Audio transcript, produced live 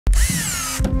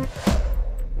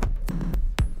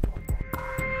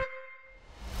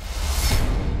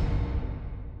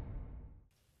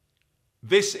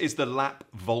This is the lap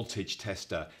voltage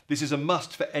tester. This is a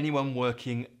must for anyone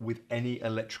working with any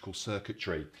electrical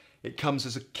circuitry. It comes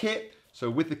as a kit, so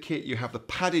with the kit you have the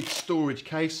padded storage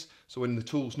case, so when the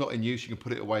tool's not in use you can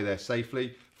put it away there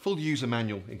safely. Full user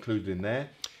manual included in there.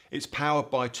 It's powered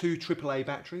by 2 AAA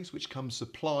batteries which come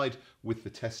supplied with the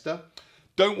tester.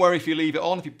 Don't worry if you leave it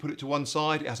on, if you put it to one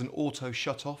side, it has an auto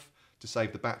shut off to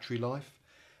save the battery life.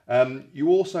 You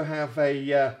also have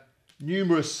a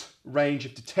numerous range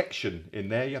of detection in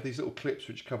there. You have these little clips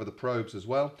which cover the probes as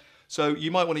well. So you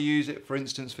might want to use it, for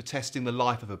instance, for testing the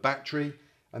life of a battery.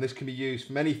 And this can be used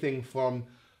from anything from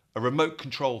a remote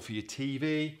control for your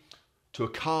TV to a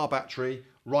car battery,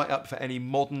 right up for any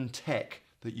modern tech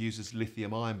that uses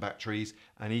lithium-ion batteries,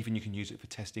 and even you can use it for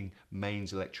testing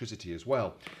mains electricity as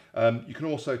well. You can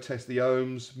also test the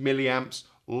ohms, milliamps,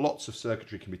 lots of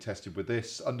circuitry can be tested with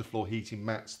this, underfloor heating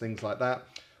mats, things like that.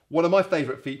 One of my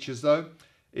favourite features though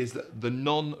is the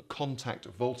non-contact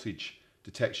voltage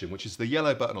detection, which is the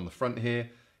yellow button on the front here.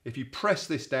 If you press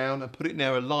this down and put it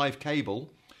near a live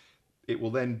cable, it will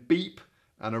then beep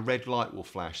and a red light will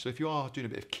flash. So if you are doing a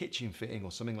bit of kitchen fitting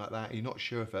or something like that, and you're not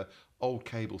sure if an old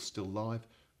cable's still live,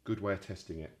 good way of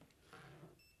testing it.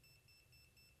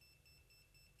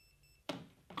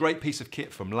 Great piece of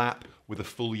kit from Lap with a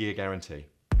full year guarantee.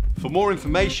 For more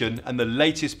information and the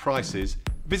latest prices,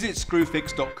 visit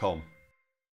screwfix.com.